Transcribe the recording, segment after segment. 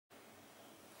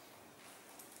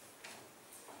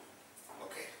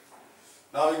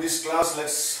Now in this class,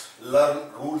 let's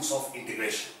learn rules of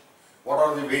integration. What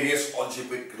are the various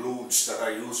algebraic rules that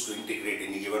are used to integrate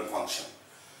any given function?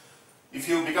 If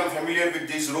you become familiar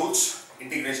with these rules,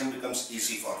 integration becomes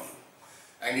easy for you.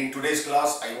 And in today's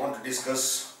class, I want to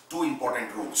discuss two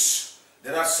important rules.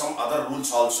 There are some other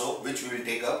rules also which we will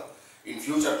take up in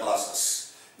future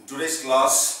classes. In today's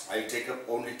class, I will take up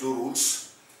only two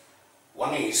rules.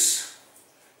 One is,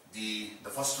 the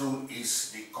first rule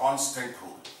is the constant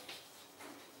rule.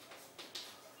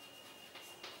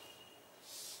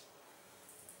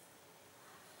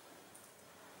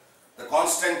 The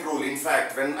constant rule, in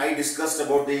fact, when I discussed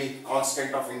about the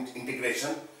constant of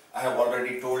integration, I have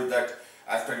already told that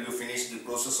after you finish the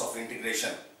process of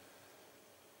integration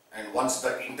and once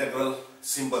that integral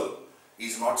symbol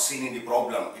is not seen in the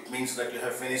problem, it means that you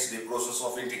have finished the process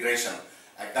of integration.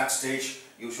 At that stage,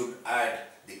 you should add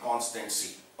the constant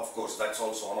c. Of course, that's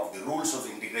also one of the rules of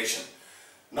integration.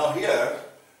 Now here,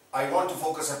 I want to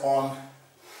focus upon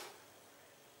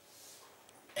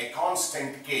a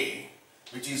constant k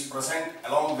which is present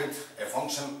along with a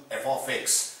function f of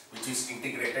x which is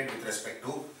integrated with respect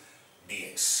to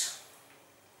dx.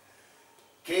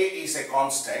 K is a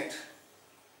constant,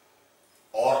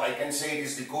 or I can say it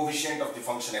is the coefficient of the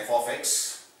function f of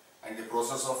x, and the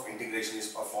process of integration is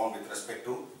performed with respect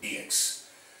to dx.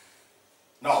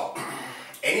 Now,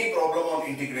 any problem on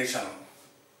integration,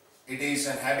 it is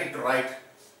an habit to write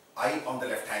I on the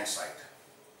left hand side.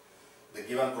 The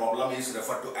given problem is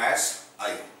referred to as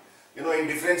I. You know, in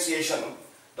differentiation,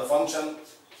 the function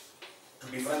to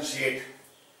differentiate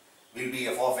will be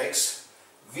f of x.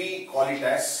 We call it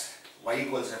as y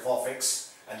equals f of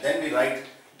x, and then we write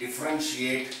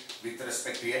differentiate with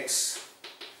respect to x.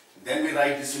 Then we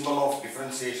write the symbol of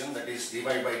differentiation, that is dy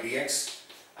by dx,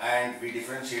 and we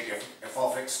differentiate f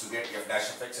of x to get f dash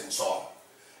of x and so on.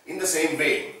 In the same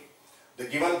way, the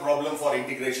given problem for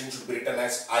integration should be written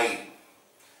as I,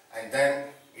 and then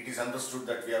it is understood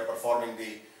that we are performing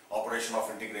the operation of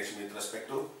integration with respect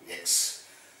to x.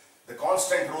 The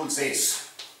constant rule says,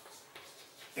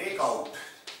 take out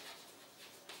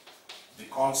the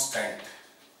constant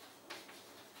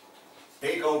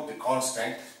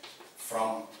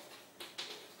from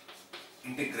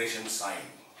integration sign.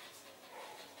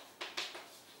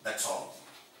 That's all.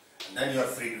 And then you are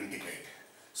free to integrate.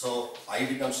 So I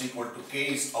becomes equal to k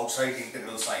is outside the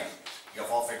integral sign,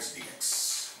 f of x dx.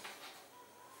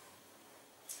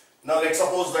 Now let's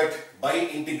suppose that by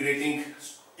integrating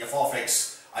f of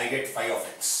x, I get phi of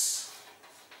x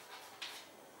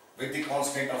with the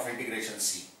constant of integration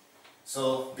c.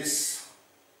 So this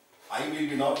I will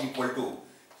be now equal to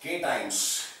k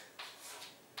times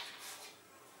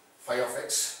phi of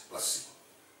x plus c.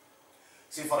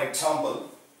 See, for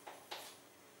example,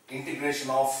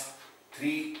 integration of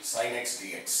 3 sin x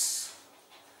dx.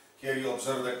 Here you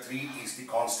observe that 3 is the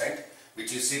constant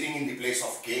which is sitting in the place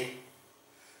of k.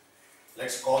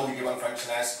 Let's call the given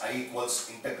function as I equals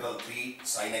integral 3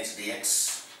 sin x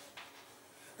dx.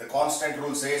 The constant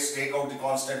rule says take out the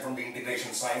constant from the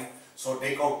integration sign. So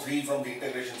take out 3 from the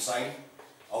integration sign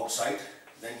outside,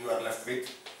 then you are left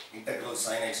with integral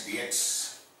sin x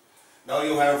dx. Now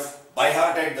you have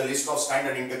by-hearted the list of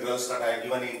standard integrals that I have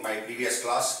given in my previous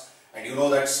class, and you know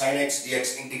that sin x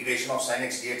dx, integration of sin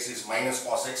x dx is minus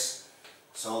cos x.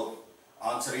 So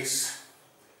answer is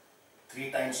 3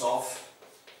 times of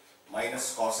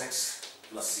minus cos x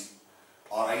plus c,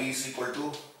 or I is equal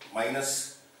to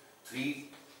minus 3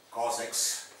 cos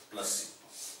x plus c.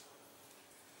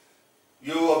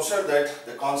 You observe that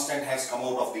the constant has come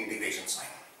out of the integration sign.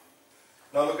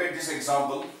 Now look at this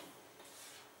example.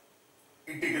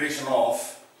 Integration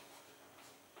of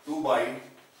 2 by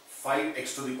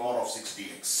 5x to the power of 6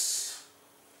 dx.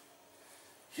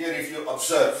 Here if you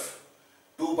observe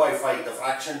 2 by 5, the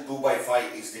fraction 2 by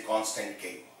 5 is the constant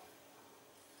k.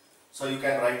 So you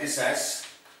can write this as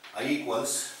I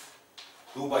equals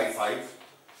 2 by 5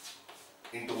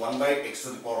 into 1 by x to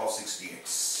the power of 6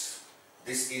 dx.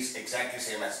 This is exactly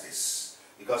same as this,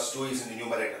 because 2 is in the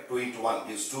numerator. 2 into 1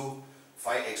 gives 2,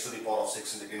 5x to the power of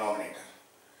 6 in the denominator.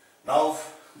 Now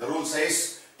the rule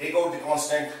says take out the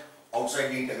constant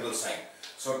outside the integral sign.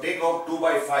 So take out 2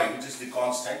 by 5, which is the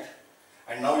constant,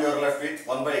 and now you are left with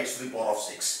 1 by x to the power of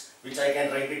 6, which I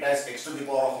can write it as x to the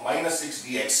power of minus 6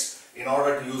 dx in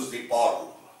order to use the power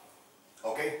rule.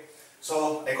 Okay?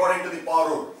 So according to the power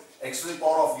rule, x to the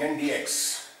power of n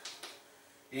dx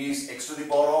is x to the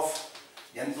power of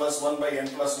n plus 1 by n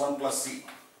plus 1 plus c.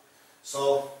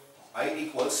 So I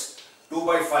equals 2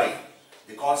 by 5,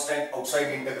 the constant outside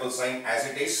the integral sign as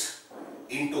it is,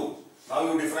 into,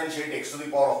 now you differentiate x to the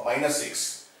power of minus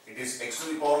 6. It is x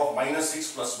to the power of minus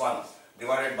 6 plus 1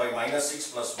 divided by minus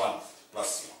 6 plus 1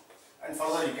 plus c. And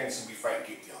further you can simplify and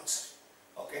keep the answer.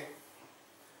 Okay.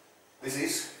 This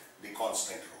is the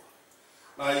constant rule.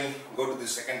 Now I will go to the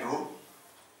second rule.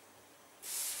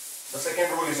 The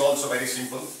second rule is also very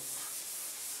simple.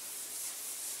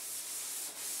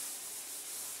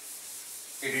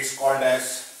 It is called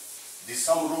as the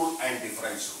sum rule and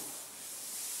difference rule.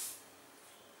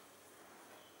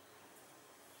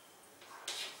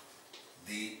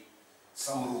 The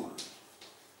sum rule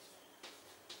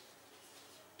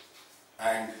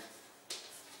and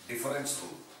difference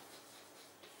rule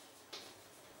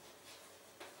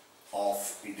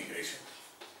of integration.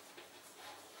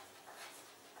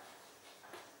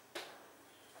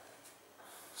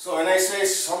 So when I say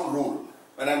sum rule,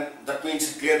 that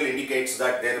means it clearly indicates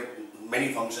that there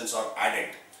many functions are added.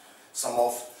 Sum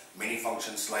of many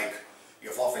functions, like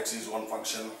f of x is one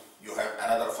function, you have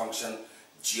another function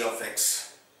g of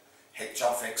x, h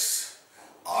of x,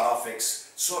 r of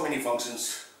x, so many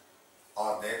functions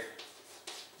are there.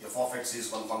 F of x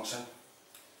is one function,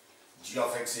 g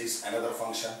of x is another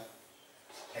function,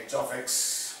 h of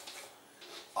x,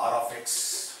 r of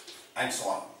x, and so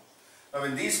on. Now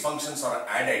when these functions are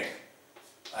added,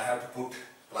 I have to put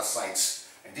plus signs,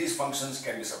 and these functions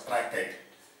can be subtracted.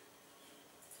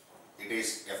 It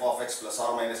is f of x plus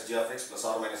or minus g of x plus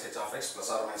or minus h of x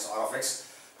plus or minus r of x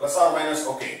plus or minus,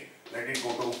 okay, let it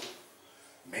go to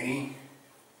many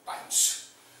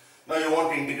times. Now you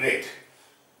want to integrate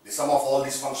the sum of all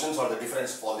these functions or the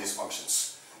difference of all these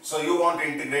functions. So you want to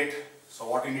integrate, so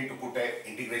what you need to put a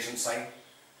integration sign.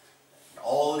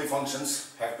 All the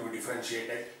functions have to be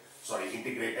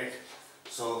integrated.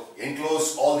 So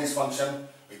enclose all these functions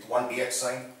with one dx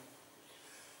sign.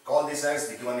 Call this as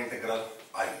the given integral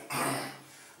I.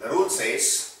 The rule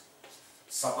says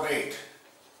separate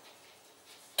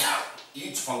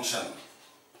each function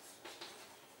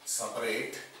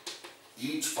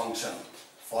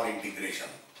for integration.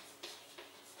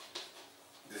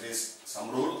 This is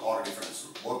sum rule or difference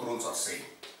rule. Both rules are same.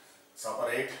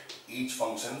 Separate each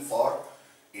function for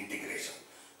integration.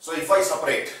 So if I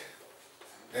separate,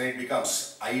 then it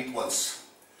becomes I equals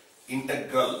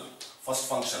integral, first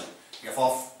function f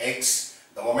of x.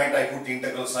 The moment I put the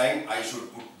integral sign, I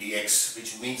should put dx,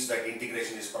 which means that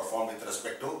integration is performed with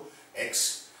respect to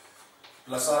x,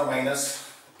 plus or minus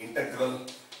integral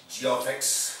g of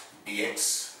x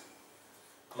dx,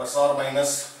 plus or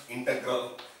minus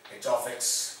integral h of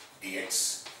x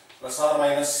dx, plus or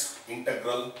minus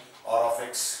integral r of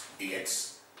x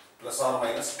dx, plus or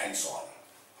minus, and so on.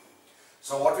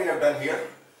 So what we have done here,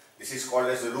 this is called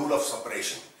as the rule of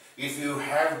separation. If you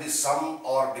have the sum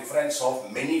or difference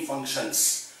of many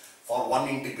functions for one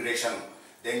integration,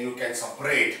 then you can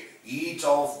separate each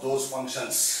of those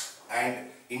functions and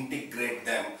integrate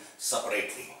them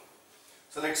separately.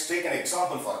 So let's take an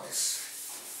example for this.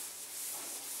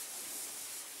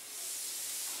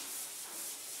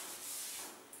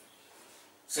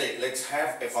 Say let's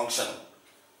have a function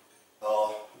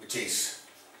which is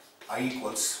I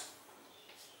equals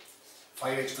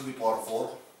 5x to the power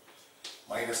 4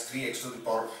 minus 3x to the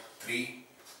power 3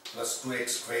 plus 2x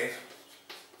square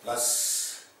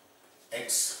plus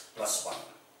x plus 1.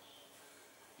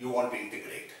 You want to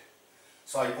integrate.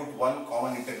 So I put one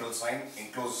common integral sign,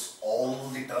 enclose all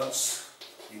the terms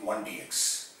in one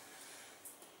dx.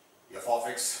 F of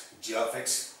x, g of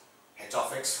x, h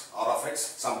of x, r of x,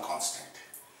 some constant.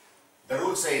 The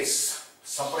rule says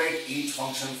separate each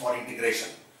function for integration.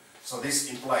 So this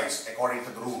implies, according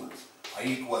to the rule, I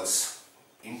equals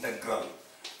integral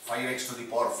 5x to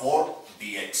the power 4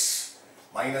 dx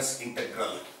minus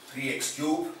integral 3x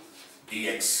cube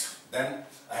dx. Then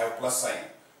I have plus sign,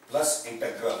 plus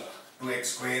integral 2x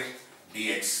square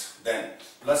dx, then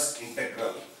plus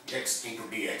integral x into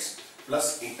dx,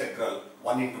 plus integral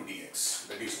 1 into dx,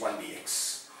 that is 1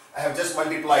 dx. I have just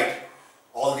multiplied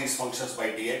all these functions by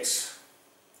dx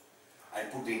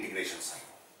and put the integration sign.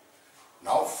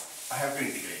 Now I have to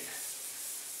integrate.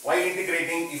 While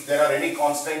integrating, if there are any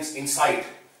constants inside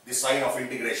the sign of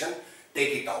integration,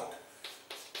 take it out.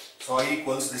 So I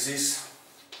equals, this is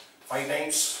 5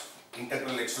 times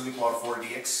integral x to the power 4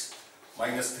 dx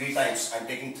minus 3 times, I am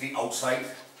taking 3 outside,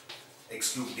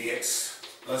 x cube dx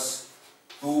plus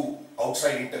 2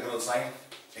 outside integral sign,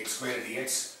 x square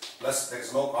dx, plus there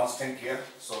is no constant here,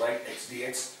 so write x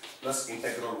dx plus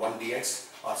integral 1 dx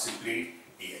or simply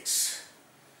dx.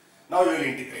 Now you will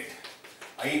integrate.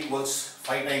 I equals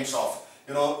 5 times of,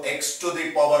 x to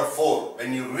the power 4.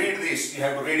 When you read this, you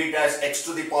have to read it as x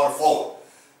to the power 4.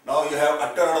 Now you have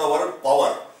uttered another word,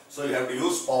 power. So you have to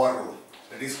use power rule.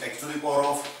 That is x to the power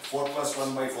of 4 plus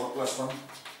 1 by 4 plus 1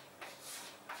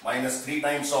 minus 3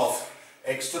 times of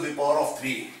x to the power of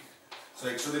 3. So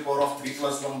x to the power of 3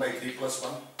 plus 1 by 3 plus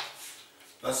 1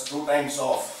 plus 2 times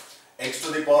of x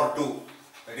to the power 2,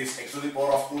 that is x to the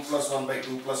power of 2 plus 1 by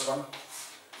 2 plus 1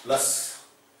 plus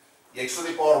x to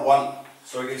the power 1.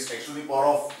 So it is x to the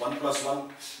power of 1 plus 1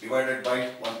 divided by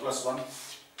 1 plus 1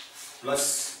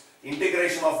 plus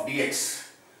integration of dx.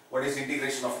 What is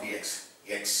integration of dx?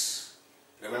 X.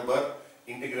 Remember,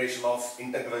 integration of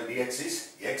integral dx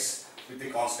is x with the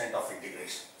constant of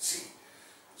integration, c.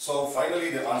 So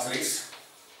finally the answer is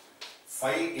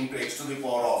 5 into x to the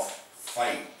power of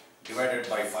 5 divided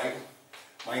by 5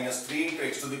 minus 3 into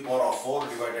x to the power of 4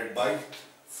 divided by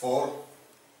 4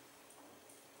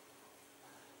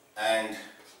 and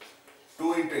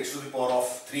 2 into x to the power of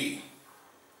 3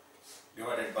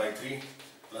 divided by 3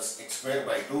 plus x square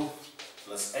by 2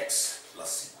 plus x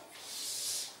plus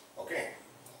c. Okay.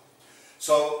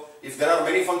 So if there are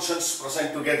many functions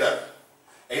present together,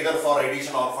 either for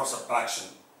addition or for subtraction,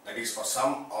 that is for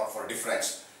sum or for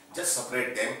difference, just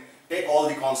separate them, take all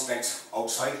the constants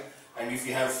outside, and if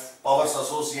you have powers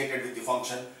associated with the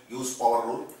function, use power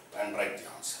rule and write the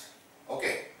answer.